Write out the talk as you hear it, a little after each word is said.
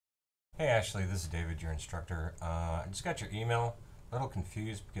Hey Ashley, this is David, your instructor. I just got your email. A little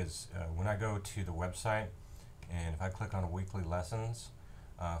confused because when I go to the website and if I click on weekly lessons,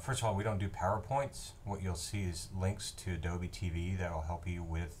 first of all, we don't do PowerPoints. What you'll see is links to Adobe TV that will help you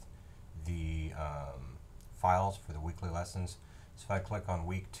with the files for the weekly lessons. So if I click on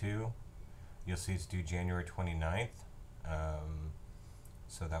week 2, you'll see it's due January 29th.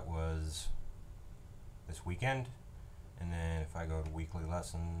 So that was this weekend. And then if I go to weekly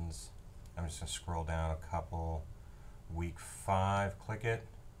lessons, I'm just going to scroll down a couple. Week 5, click it,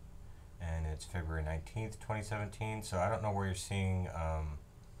 and it's February 19th, 2017. So I don't know where you're seeing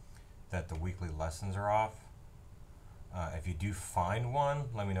that the weekly lessons are off. If you do find one,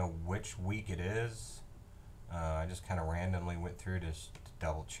 let me know which week it is. I just kind of randomly went through to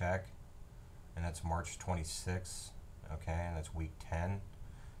double check, and that's March 26th, okay, and that's week 10.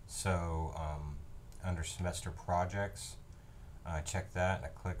 So under semester projects, I check that and I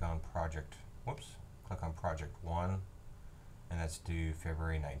click on project 1, and that's due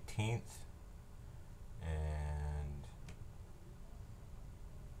February 19th. And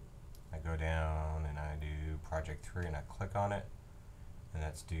I go down and I do project 3 and I click on it, and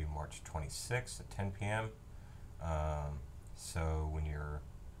that's due March 26th at 10 p.m. So when you're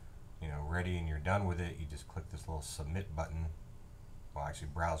ready and you're done with it, you just click this little submit button. Well, actually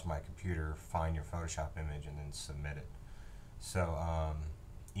browse my computer, find your Photoshop image, and then submit it. So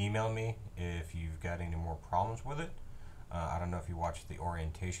email me if you've got any more problems with it. I don't know if you watched the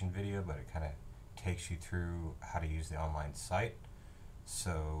orientation video, but it kind of takes you through how to use the online site.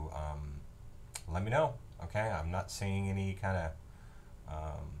 So let me know. Okay, I'm not seeing any kind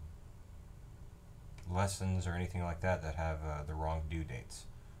of lessons or anything like that that have the wrong due dates.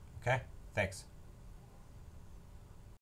 Okay, thanks.